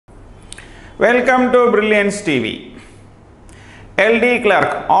Welcome to Brilliance TV. LD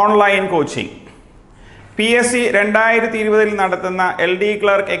Clerk Online Coaching. PSC 2020 നടത്തുന്ന LD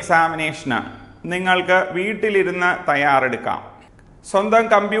Clerk എക്സാമിനേഷന് നിങ്ങൾക്ക് വീട്ടിലിരുന്ന് തയ്യാറെടുക്കാം. സ്വന്തം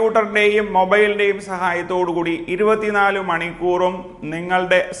കമ്പ്യൂട്ടറിൻ്റെയും മൊബൈലിൻ്റെയും സഹായത്തോടുകൂടി 24 മണിക്കൂറും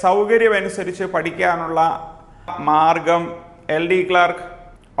നിങ്ങളുടെ സൗകര്യമനുസരിച്ച് പഠിക്കാനുള്ള മാർഗം LD Clerk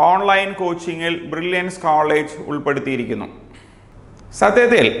online കോച്ചിങ്ങിൽ brilliance college ഉൾപ്പെടുത്തിയിരിക്കുന്നു.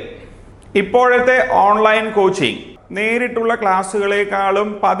 സത്യത്തിൽ ഇപ്പോഴത്തെ ഓൺലൈൻ കോച്ചിങ് നേരിട്ടുള്ള ക്ലാസ്സുകളെക്കാളും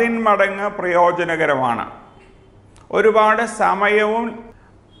 10 മടങ്ങ് പ്രയോജനകരമാണ്. ഒരുപാട് സമയവും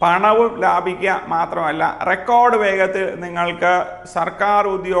പണവും ലാഭിക്കുക മാത്രമല്ല, റെക്കോർഡ് വേഗത്തിൽ നിങ്ങൾക്ക് സർക്കാർ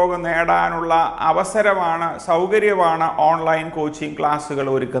ഉദ്യോഗം നേടാനുള്ള അവസരമാണ്, സൗകര്യമാണ് ഓൺലൈൻ കോച്ചിങ് ക്ലാസ്സുകൾ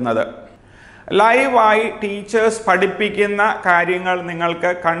ഒരുക്കുന്നത്. ലൈവായി ടീച്ചേഴ്സ് പഠിപ്പിക്കുന്ന കാര്യങ്ങൾ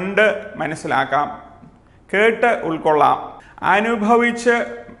നിങ്ങൾക്ക് കണ്ട് മനസ്സിലാക്കാം, കേട്ട് ഉൾക്കൊള്ളാം, അനുഭവിച്ച്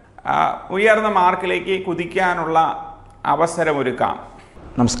ഉയർന്ന മാർക്കിലേക്ക് കുതിക്കാനുള്ള അവസരമൊരുക്കാം.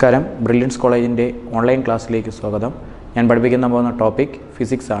 നമസ്കാരം, ബ്രില്യൻസ് കോളേജിൻ്റെ ഓൺലൈൻ ക്ലാസ്സിലേക്ക് സ്വാഗതം. ഞാൻ പഠിപ്പിക്കുന്ന പോകുന്ന ടോപ്പിക്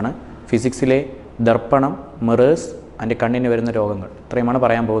ഫിസിക്സ് ആണ്. ഫിസിക്സിലെ ദർപ്പണം, മിറേഴ്സ്, അതിൻ്റെ കണ്ണിന് വരുന്ന രോഗങ്ങൾ, ഇത്രയുമാണ്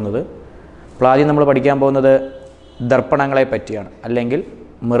പറയാൻ പോകുന്നത്. അപ്പോൾ ആദ്യം നമ്മൾ പഠിക്കാൻ പോകുന്നത് ദർപ്പണങ്ങളെ പറ്റിയാണ്, അല്ലെങ്കിൽ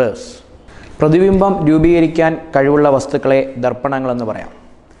മിറേഴ്സ്. പ്രതിബിംബം രൂപീകരിക്കാൻ കഴിവുള്ള വസ്തുക്കളെ ദർപ്പണങ്ങളെന്ന് പറയാം.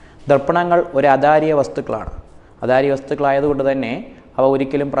 ദർപ്പണങ്ങൾ ഒരു അധാരിയ വസ്തുക്കളാണ്. അധാരിയ വസ്തുക്കളായതുകൊണ്ട് തന്നെ അവ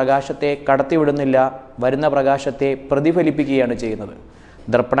ഒരിക്കലും പ്രകാശത്തെ കടത്തിവിടുന്നില്ല, വരുന്ന പ്രകാശത്തെ പ്രതിഫലിപ്പിക്കുകയാണ് ചെയ്യുന്നത്.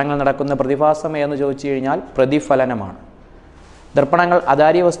 ദർപ്പണങ്ങൾ നടക്കുന്ന പ്രതിഭാസം എന്ന് ചോദിച്ചു കഴിഞ്ഞാൽ പ്രതിഫലനമാണ്. ദർപ്പണങ്ങൾ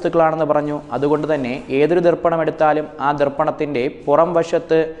അധാരിയ വസ്തുക്കളാണെന്ന് പറഞ്ഞു. അതുകൊണ്ട് തന്നെ ഏതൊരു ദർപ്പണം എടുത്താലും ആ ദർപ്പണത്തിൻ്റെ പുറം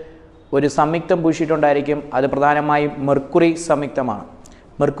വശത്ത് ഒരു സംയുക്തം പൂശിയിട്ടുണ്ടായിരിക്കും. അത് പ്രധാനമായും മെർക്കുറി സംയുക്തമാണ്.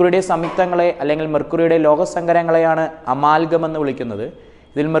 മെർക്കുറിയുടെ സംയുക്തങ്ങളെ അല്ലെങ്കിൽ മെർക്കുറിയുടെ ലോകസങ്കരങ്ങളെയാണ് അമാൽഗം എന്ന് വിളിക്കുന്നത്.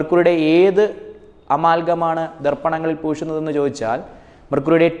 ഇതിൽ മെർക്കുറിയുടെ ഏത് അമാൽഗമാണ് ദർപ്പണങ്ങളിൽ പൂശുന്നതെന്ന് ചോദിച്ചാൽ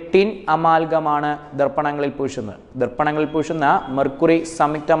മെർക്കുറിയുടെ ടിൻ അമാൽഗമാണ് ദർപ്പണങ്ങളിൽ പൂശുന്നത്. ദർപ്പണങ്ങളിൽ പൂശുന്ന മെർക്കുറി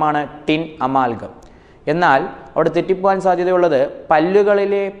സംയുക്തമാണ് ടിൻ അമാൽഗം. എന്നാൽ അവിടെ തെറ്റിപ്പോകാൻ സാധ്യതയുള്ളത്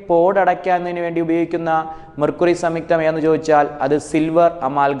പല്ലുകളിലെ പോടടയ്ക്കുന്നതിന് വേണ്ടി ഉപയോഗിക്കുന്ന മെർക്കുറി സംയുക്തം എന്ന് ചോദിച്ചാൽ അത് സിൽവർ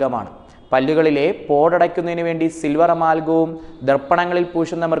അമാൽഗമാണ്. പല്ലുകളിലെ പോടടയ്ക്കുന്നതിന് വേണ്ടി സിൽവർ അമാൽഗവും ദർപ്പണങ്ങളിൽ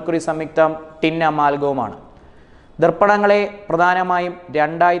പൂശുന്ന മെർക്കുറി സംയുക്തം ടിൻ അമാൽഗവുമാണ്. ദർപ്പണങ്ങളെ പ്രധാനമായും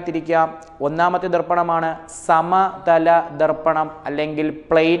രണ്ടായി തിരിക്കാം. ഒന്നാമത്തെ ദർപ്പണമാണ് സമതല ദർപ്പണം, അല്ലെങ്കിൽ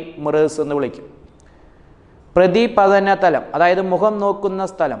പ്ലെയിൻ മിറേഴ്സ് എന്ന് വിളിക്കും. പ്രതിപതന തലം, അതായത് മുഖം നോക്കുന്ന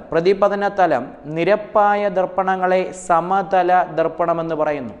സ്ഥലം, പ്രതിപതന തലം നിരപ്പായ ദർപ്പണങ്ങളെ സമതല ദർപ്പണം എന്ന്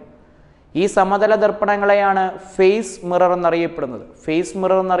പറയുന്നു. ഈ സമതല ദർപ്പണങ്ങളെയാണ് ഫേസ് മിറർ എന്നറിയപ്പെടുന്നത്. ഫേസ്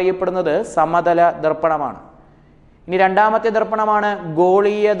മിറർ എന്നറിയപ്പെടുന്നത് സമതല ദർപ്പണമാണ്. ഇനി രണ്ടാമത്തെ ദർപ്പണമാണ്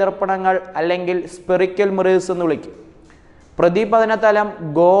ഗോളീയ ദർപ്പണങ്ങൾ, അല്ലെങ്കിൽ സ്പെറിക്കൽ മിറേഴ്സ് എന്ന് വിളിക്കും. പ്രതിപതന തലം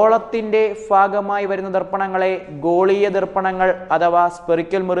ഗോളത്തിൻ്റെ ഭാഗമായി വരുന്ന ദർപ്പണങ്ങളെ ഗോളീയ ദർപ്പണങ്ങൾ അഥവാ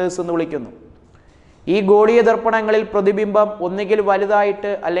സ്പെറിക്കൽ മിറേഴ്സ് എന്ന് വിളിക്കുന്നു. ഈ ഗോളീയ ദർപ്പണങ്ങളിൽ പ്രതിബിംബം ഒന്നുകിൽ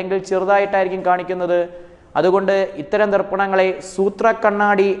വലുതായിട്ട് അല്ലെങ്കിൽ ചെറുതായിട്ടായിരിക്കും കാണിക്കുന്നത്. അതുകൊണ്ട് ഇത്തരം ദർപ്പണങ്ങളെ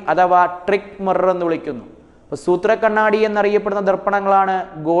സൂത്രക്കണ്ണാടി അഥവാ ട്രിക്ക് മിറർ എന്ന് വിളിക്കുന്നു. അപ്പോൾ സൂത്രക്കണ്ണാടി എന്നറിയപ്പെടുന്ന ദർപ്പണങ്ങളാണ്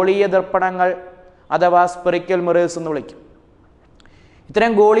ഗോളീയ ദർപ്പണങ്ങൾ അഥവാ സ്പെറിക്കൽ മിറേഴ്സ് എന്ന് വിളിക്കും.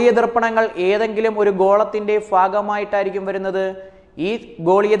 ഇത്തരം ഗോളീയ ദർപ്പണങ്ങൾ ഏതെങ്കിലും ഒരു ഗോളത്തിൻ്റെ ഭാഗമായിട്ടായിരിക്കും വരുന്നത്. ഈ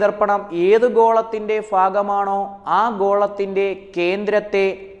ഗോളീയ ദർപ്പണം ഏത് ഗോളത്തിൻ്റെ ഭാഗമാണോ ആ ഗോളത്തിൻ്റെ കേന്ദ്രത്തെ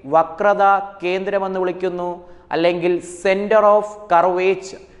വക്രത കേന്ദ്രമെന്ന് വിളിക്കുന്നു, അല്ലെങ്കിൽ സെൻറ്റർ ഓഫ്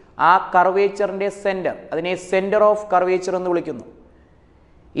കർവേച്ചർ. ആ കർവേച്ചറിൻ്റെ സെൻറ്റർ, അതിനെ സെൻറ്റർ ഓഫ് കർവേച്ചർ എന്ന് വിളിക്കുന്നു.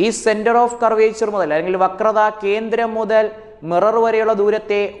 ഈ സെൻറ്റർ ഓഫ് കർവേച്ചർ മുതൽ, അല്ലെങ്കിൽ വക്രത കേന്ദ്രം മുതൽ മിറർ വരെയുള്ള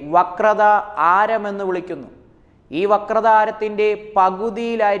ദൂരത്തെ വക്രത ആരം എന്ന് വിളിക്കുന്നു. ഈ വക്രത ആരത്തിൻ്റെ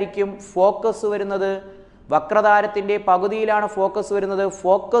പകുതിയിലായിരിക്കും ഫോക്കസ് വരുന്നത്. വക്രതാരത്തിൻ്റെ പകുതിയിലാണ് ഫോക്കസ് വരുന്നത്.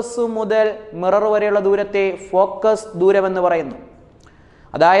 ഫോക്കസ് മുതൽ മിറർ വരെയുള്ള ദൂരത്തെ ഫോക്കസ് ദൂരം എന്ന് പറയുന്നു.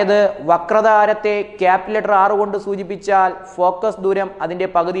 അതായത് വക്രതാരത്തെ ക്യാപിറ്റൽ ലെറ്റർ R കൊണ്ട് സൂചിപ്പിച്ചാൽ ഫോക്കസ് ദൂരം അതിൻ്റെ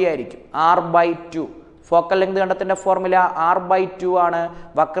പകുതിയായിരിക്കും, R/2. Focal length കണ്ടെത്തേണ്ട formula R/2 ആണ്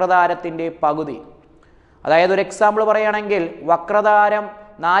വക്രതാരത്തിൻ്റെ പകുതി. അതായത് ഒരു എക്സാമ്പിൾ പറയുകയാണെങ്കിൽ വക്രതാരം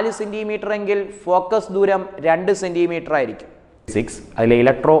 4 സെൻറ്റിമീറ്റർ എങ്കിൽ ഫോക്കസ് ദൂരം 2 സെൻറ്റിമീറ്റർ ആയിരിക്കും. ഫിസിക്സ് അതിലെ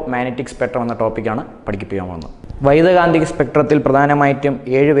ഇലക്ട്രോ മാഗ്നറ്റിക് സ്പെക്ട്രം എന്ന ടോപ്പിക്കാണ് പഠിപ്പിക്കാൻ പോകുന്നത്. വൈദ്യുതകാന്തിക സ്പെക്ട്രത്തിൽ പ്രധാനമായിട്ടും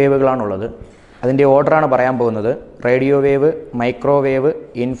 7 വേവുകളാണുള്ളത്. അതിൻ്റെ ഓർഡറാണ് പറയാൻ പോകുന്നത്. Radio wave, microwave,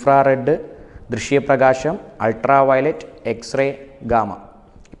 infrared, ദൃശ്യപ്രകാശം, ultra violet, x-ray, gamma.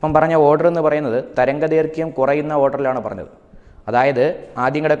 ഇപ്പം പറഞ്ഞ ഓർഡർ എന്ന് പറയുന്നത് തരംഗദൈർഘ്യം കുറയുന്ന ഓർഡറിലാണ് പറഞ്ഞത്. അതായത്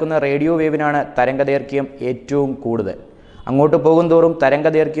ആദ്യം കിടക്കുന്ന റേഡിയോ വേവിനാണ് തരംഗദൈർഘ്യം ഏറ്റവും കൂടുതൽ. അങ്ങോട്ട് പോകും തോറും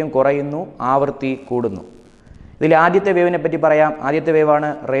തരംഗദൈർഘ്യം കുറയുന്നു, ആവൃത്തി കൂടുന്നു. ഇതിൽ ആദ്യത്തെ വേവിനെ പറ്റി പറയാം. ആദ്യത്തെ വേവാണ്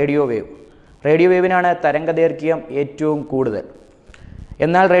റേഡിയോ വേവ്. റേഡിയോ വേവിനാണ് തരംഗദൈർഘ്യം ഏറ്റവും കൂടുതൽ.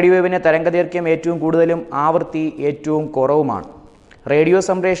 എന്നാൽ റേഡിയോ വേവിന് തരംഗദൈർഘ്യം ഏറ്റവും കൂടുതലും ആവൃത്തി ഏറ്റവും കുറവുമാണ്. റേഡിയോ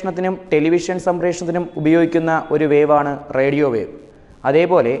സംപ്രേഷണത്തിനും ടെലിവിഷൻ സംപ്രേഷണത്തിനും ഉപയോഗിക്കുന്ന ഒരു വേവാണ് റേഡിയോ വേവ്.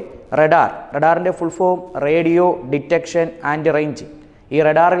 അതേപോലെ റഡാറിൻ്റെ full form radio detection and ranging. ഈ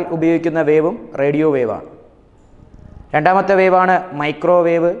റഡാറിൽ ഉപയോഗിക്കുന്ന വേവും റേഡിയോ വേവാണ്. രണ്ടാമത്തെ വേവാണ്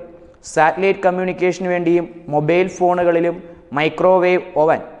മൈക്രോവേവ്. സാറ്റലൈറ്റ് കമ്മ്യൂണിക്കേഷന് വേണ്ടിയും മൊബൈൽ ഫോണുകളിലും മൈക്രോവേവ്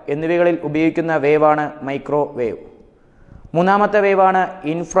ഓവൻ എന്നിവകളിൽ ഉപയോഗിക്കുന്ന വേവാണ് മൈക്രോവേവ്. മൂന്നാമത്തെ വേവാണ്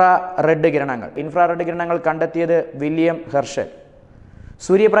ഇൻഫ്രാറെഡ് കിരണങ്ങൾ. ഇൻഫ്രാറെഡ് കിരണങ്ങൾ കണ്ടെത്തിയത് വില്യം ഹെർഷൽ.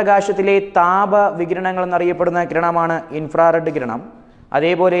 സൂര്യപ്രകാശത്തിലെ താപ വികിരണങ്ങൾ എന്നറിയപ്പെടുന്ന കിരണമാണ് ഇൻഫ്രാറെഡ് കിരണം.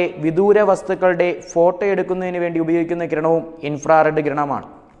 അതേപോലെ വിദൂര വസ്തുക്കളുടെ ഫോട്ടോ എടുക്കുന്നതിന് വേണ്ടി ഉപയോഗിക്കുന്ന കിരണവും ഇൻഫ്രാറെഡ് കിരണമാണ്.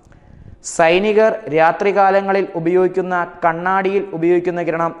 സൈനികർ രാത്രികാലങ്ങളിൽ ഉപയോഗിക്കുന്ന കണ്ണാടിയിൽ ഉപയോഗിക്കുന്ന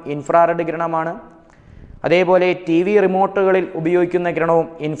കിരണം ഇൻഫ്രാറെഡ് കിരണമാണ്. അതേപോലെ TV റിമോട്ടുകളിൽ ഉപയോഗിക്കുന്ന കിരണവും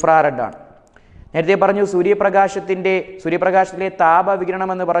ഇൻഫ്രാറെഡാണ്. നേരത്തെ പറഞ്ഞു സൂര്യപ്രകാശത്തിലെ താപവികിരണം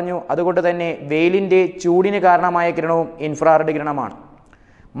എന്ന് പറഞ്ഞു. അതുകൊണ്ട് തന്നെ വെയിലിൻ്റെ ചൂടിന് കാരണമായ കിരണവും ഇൻഫ്രാറെഡ് കിരണമാണ്.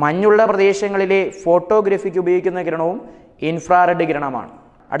 മഞ്ഞുള്ള പ്രദേശങ്ങളിലെ ഫോട്ടോഗ്രഫിക്ക് ഉപയോഗിക്കുന്ന കിരണവും ഇൻഫ്രാറെഡ് കിരണമാണ്.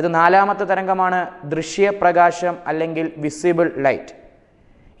 അടുത്ത നാലാമത്തെ തരംഗമാണ് ദൃശ്യപ്രകാശം അല്ലെങ്കിൽ വിസിബിൾ ലൈറ്റ്.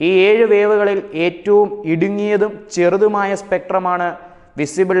 ഈ 7 വേവുകളിൽ ഏറ്റവും ഇടുങ്ങിയതും ചെറുതുമായ സ്പെക്ട്രമാണ്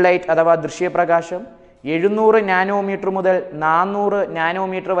വിസിബിൾ ലൈറ്റ് അഥവാ ദൃശ്യപ്രകാശം. 700 നാനോമീറ്റർ മുതൽ 400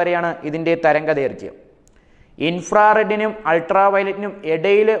 നാനോമീറ്റർ വരെയാണ് ഇതിൻ്റെ തരംഗദൈർഘ്യം. ഇൻഫ്രാറെഡിനും അൾട്രാവയലറ്റിനും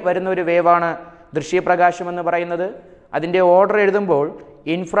ഇടയിൽ വരുന്ന ഒരു വേവാണ് ദൃശ്യപ്രകാശം എന്ന് പറയുന്നത്. അതിൻ്റെ ഓർഡർ എഴുതുമ്പോൾ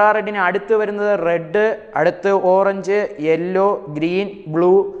ഇൻഫ്രാറെഡിന് അടുത്ത് വരുന്നത് റെഡ്, അടുത്ത് orange, yellow, green,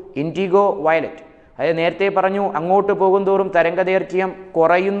 blue, IndiGo, violet. അതായത് നേരത്തെ പറഞ്ഞു അങ്ങോട്ട് പോകുന്തോറും തരംഗദൈർഘ്യം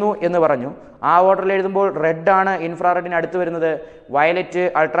കുറയുന്നു എന്ന് പറഞ്ഞു. ആ ഓർഡറിൽ എഴുതുമ്പോൾ റെഡാണ് ഇൻഫ്രാറെഡിന് അടുത്ത് വരുന്നത്, വയലറ്റ്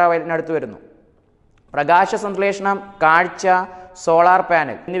അൾട്രാവയലറ്റിന് അടുത്ത് വരുന്നു. പ്രകാശ സംശ്ലേഷണം, കാഴ്ച, സോളാർ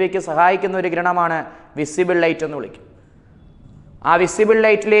പാനൽ എന്നിവയ്ക്ക് സഹായിക്കുന്ന ഒരു കിരണമാണ് വിസിബിൾ ലൈറ്റ് എന്ന് വിളിക്കും. ആ വിസിബിൾ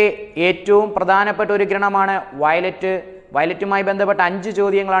ലൈറ്റിലെ ഏറ്റവും പ്രധാനപ്പെട്ട ഒരു കിരണമാണ് വയലറ്റ്. വയലറ്റുമായി ബന്ധപ്പെട്ട 5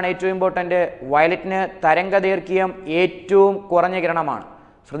 ചോദ്യങ്ങളാണ് ഏറ്റവും ഇമ്പോർട്ടൻ്റ്. വയലറ്റിന് തരംഗദൈർഘ്യം ഏറ്റവും കുറഞ്ഞ കിരണമാണ്.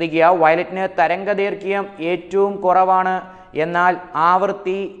 ശ്രദ്ധിക്കുക, വയലറ്റിന് തരംഗദൈർഘ്യം ഏറ്റവും കുറവാണ്. എന്നാൽ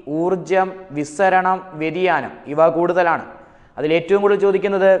ആവൃത്തി, ഊർജം, വിസരണം, വ്യതിയാനം ഇവ കൂടുതലാണ്. അതിൽ ഏറ്റവും കൂടുതൽ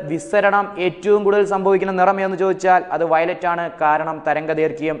ചോദിക്കുന്നത് വിസരണം ഏറ്റവും കൂടുതൽ സംഭവിക്കുന്ന നിറം എന്ന് ചോദിച്ചാൽ അത് വയലറ്റ് ആണ്. കാരണം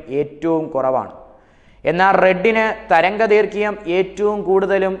തരംഗദൈർഘ്യം ഏറ്റവും കുറവാണ്. എന്നാൽ റെഡിന് തരംഗദൈർഘ്യം ഏറ്റവും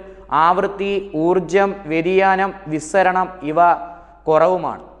കൂടുതലും ആവൃത്തി, ഊർജം, വ്യതിയാനം, വിസരണം ഇവ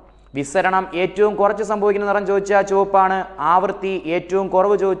കുറവുമാണ്. വിസരണം ഏറ്റവും കുറച്ച് സംഭവിക്കുന്ന നിറം ചോദിച്ചാൽ ചുവപ്പാണ്. ആവൃത്തി ഏറ്റവും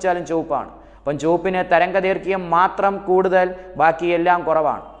കുറവ് ചോദിച്ചാലും ചുവപ്പാണ്. അപ്പം ചുവപ്പിന് തരംഗദൈർഘ്യം മാത്രം കൂടുതൽ, ബാക്കിയെല്ലാം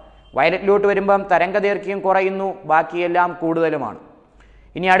കുറവാണ്. വയലറ്റിലോട്ട് വരുമ്പം തരംഗദൈർഘ്യം കുറയുന്നു, ബാക്കിയെല്ലാം കൂടുതലുമാണ്.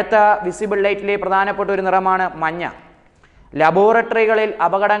 ഇനി അടുത്ത വിസിബിൾ ലൈറ്റിലെ പ്രധാനപ്പെട്ട ഒരു നിറമാണ് മഞ്ഞ. ലബോറട്ടറികളിൽ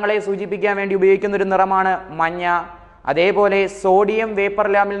അപകടങ്ങളെ സൂചിപ്പിക്കാൻ വേണ്ടി ഉപയോഗിക്കുന്ന ഒരു നിറമാണ് മഞ്ഞ. അതേപോലെ സോഡിയം വേപ്പർ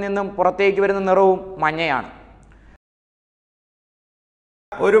ലാമ്പിൽ നിന്നും പുറത്തേക്ക് വരുന്ന നിറവും മഞ്ഞയാണ്.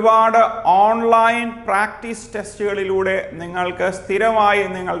 ഒരുപാട് ഓൺലൈൻ പ്രാക്ടീസ് ടെസ്റ്റുകളിലൂടെ നിങ്ങൾക്ക് സ്ഥിരമായി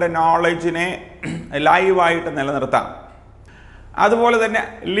നിങ്ങളുടെ നോളജിനെ ലൈവായിട്ട് നിലനിർത്താം. അതുപോലെ തന്നെ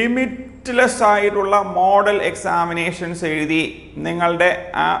ലിമിറ്റ്ലെസ് ആയിട്ടുള്ള മോഡൽ എക്സാമിനേഷൻസ് എഴുതി നിങ്ങളുടെ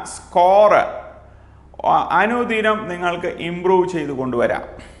ആ സ്കോറ് അനുദിനം നിങ്ങൾക്ക് ഇംപ്രൂവ് ചെയ്ത് കൊണ്ടുവരാം.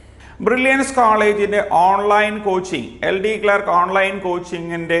 ബ്രില്യൻസ് കോളേജിൻ്റെ online coaching, LD clerk online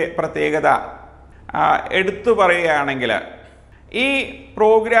കോച്ചിങ്ങിൻ്റെ പ്രത്യേകത എടുത്തു പറയുകയാണെങ്കിൽ, ഈ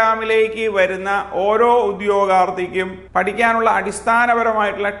പ്രോഗ്രാമിലേക്ക് വരുന്ന ഓരോ ഉദ്യോഗാർത്ഥിക്കും പഠിക്കാനുള്ള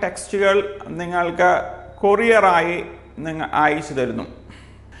അടിസ്ഥാനപരമായിട്ടുള്ള ടെക്സ്റ്റുകൾ നിങ്ങൾക്ക് കൊറിയറായി അയച്ചു തരുന്നു.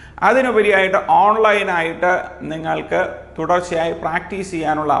 അതിനുപരിയായിട്ട് ഓൺലൈനായിട്ട് നിങ്ങൾക്ക് തുടർച്ചയായി പ്രാക്ടീസ്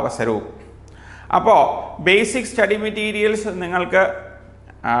ചെയ്യാനുള്ള അവസരവും. അപ്പോൾ ബേസിക് സ്റ്റഡി മെറ്റീരിയൽസ് നിങ്ങൾക്ക്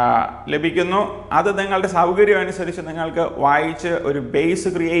ലഭിക്കുന്നു. അത് നിങ്ങളുടെ സൗകര്യം അനുസരിച്ച് നിങ്ങൾക്ക് വായിച്ച് ഒരു ബേസ്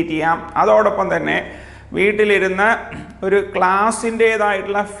ക്രിയേറ്റ് ചെയ്യാം. അതോടൊപ്പം തന്നെ വീട്ടിലിരുന്ന് ഒരു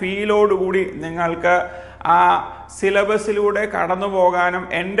ക്ലാസ്സിൻ്റേതായിട്ടുള്ള ഫീലോടുകൂടി നിങ്ങൾക്ക് ആ സിലബസിലൂടെ കടന്നു പോകാനും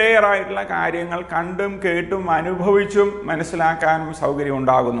എൻ്റയർ ആയിട്ടുള്ള കാര്യങ്ങൾ കണ്ടും കേട്ടും അനുഭവിച്ചും മനസ്സിലാക്കാനും സൗകര്യം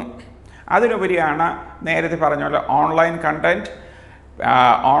ഉണ്ടാകുന്നു. അതിനുപരിയാണ് നേരത്തെ പറഞ്ഞ പോലെ online content,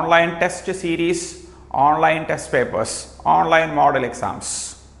 online test series, online test papers, online model exams.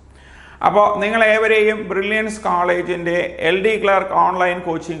 അപ്പോൾ നിങ്ങളേവരെയും ബ്രില്യൻസ് കോളേജിൻ്റെ LD ക്ലർക്ക് ഓൺലൈൻ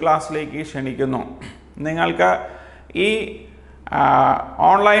കോച്ചിങ് ക്ലാസ്സിലേക്ക് ക്ഷണിക്കുന്നു. നിങ്ങൾക്ക് ഈ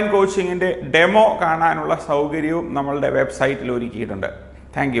ഓൺലൈൻ കോച്ചിങ്ങിൻ്റെ ഡെമോ കാണാനുള്ള സൗകര്യവും നമ്മളുടെ വെബ്സൈറ്റിൽ ഒരുക്കിയിട്ടുണ്ട്.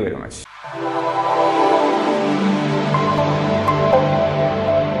 Thank you very much.